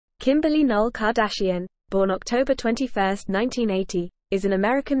Kimberly Knoll Kardashian, born October 21, 1980, is an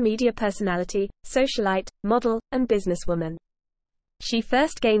American media personality, socialite, model, and businesswoman. She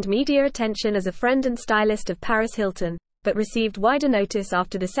first gained media attention as a friend and stylist of Paris Hilton, but received wider notice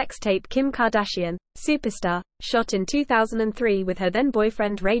after the sex tape Kim Kardashian, Superstar, shot in 2003 with her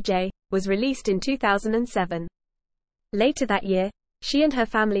then-boyfriend Ray J, was released in 2007. Later that year, she and her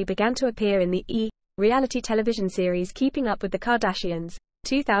family began to appear in the reality television series Keeping Up with the Kardashians,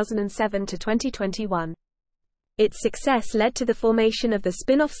 2007 to 2021. Its success led to the formation of the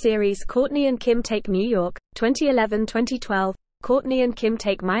spin-off series Kourtney and Kim Take New York, 2011-2012, Kourtney and Kim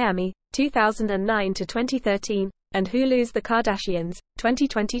Take Miami, 2009 to 2013, and Hulu's The Kardashians,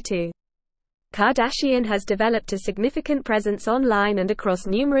 2022. Kardashian has developed a significant presence online and across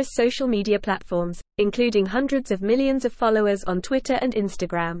numerous social media platforms, including hundreds of millions of followers on Twitter and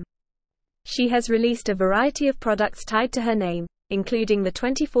Instagram. She has released a variety of products tied to her name, including the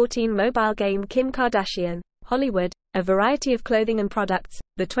 2014 mobile game Kim Kardashian, Hollywood, a variety of clothing and products,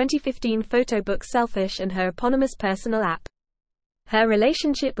 the 2015 photo book Selfish, and her eponymous personal app. Her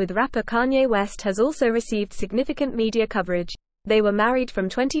relationship with rapper Kanye West has also received significant media coverage. They were married from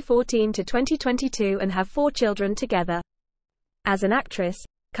 2014 to 2022 and have 4 children together. As an actress,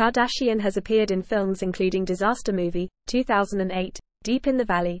 Kardashian has appeared in films including Disaster Movie, 2008, Deep in the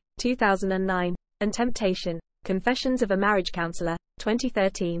Valley, 2009, and Temptation, Confessions of a Marriage Counselor,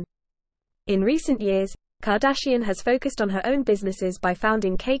 2013. In recent years, Kardashian has focused on her own businesses by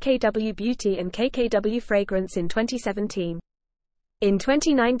founding KKW Beauty and KKW Fragrance in 2017. In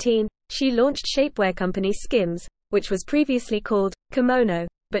 2019, she launched shapewear company Skims, which was previously called Kimono,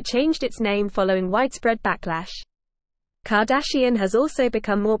 but changed its name following widespread backlash. Kardashian has also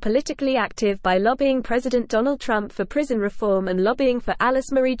become more politically active by lobbying President Donald Trump for prison reform and lobbying for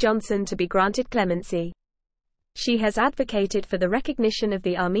Alice Marie Johnson to be granted clemency. She has advocated for the recognition of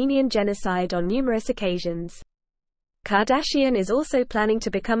the Armenian genocide on numerous occasions. Kardashian is also planning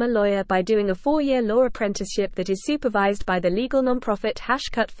to become a lawyer by doing a 4-year law apprenticeship that is supervised by the legal nonprofit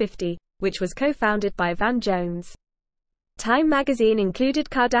 #Cut50, which was co-founded by Van Jones. Time magazine included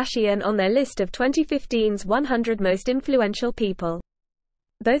Kardashian on their list of 2015's 100 most influential people.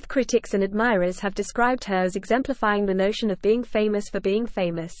 Both critics and admirers have described her as exemplifying the notion of being famous for being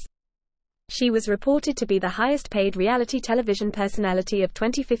famous. She was reported to be the highest-paid reality television personality of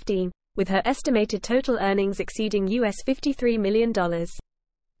 2015, with her estimated total earnings exceeding $53 million.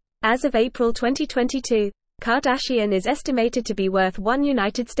 As of April 2022, Kardashian is estimated to be worth $1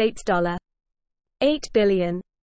 United States $8 billion.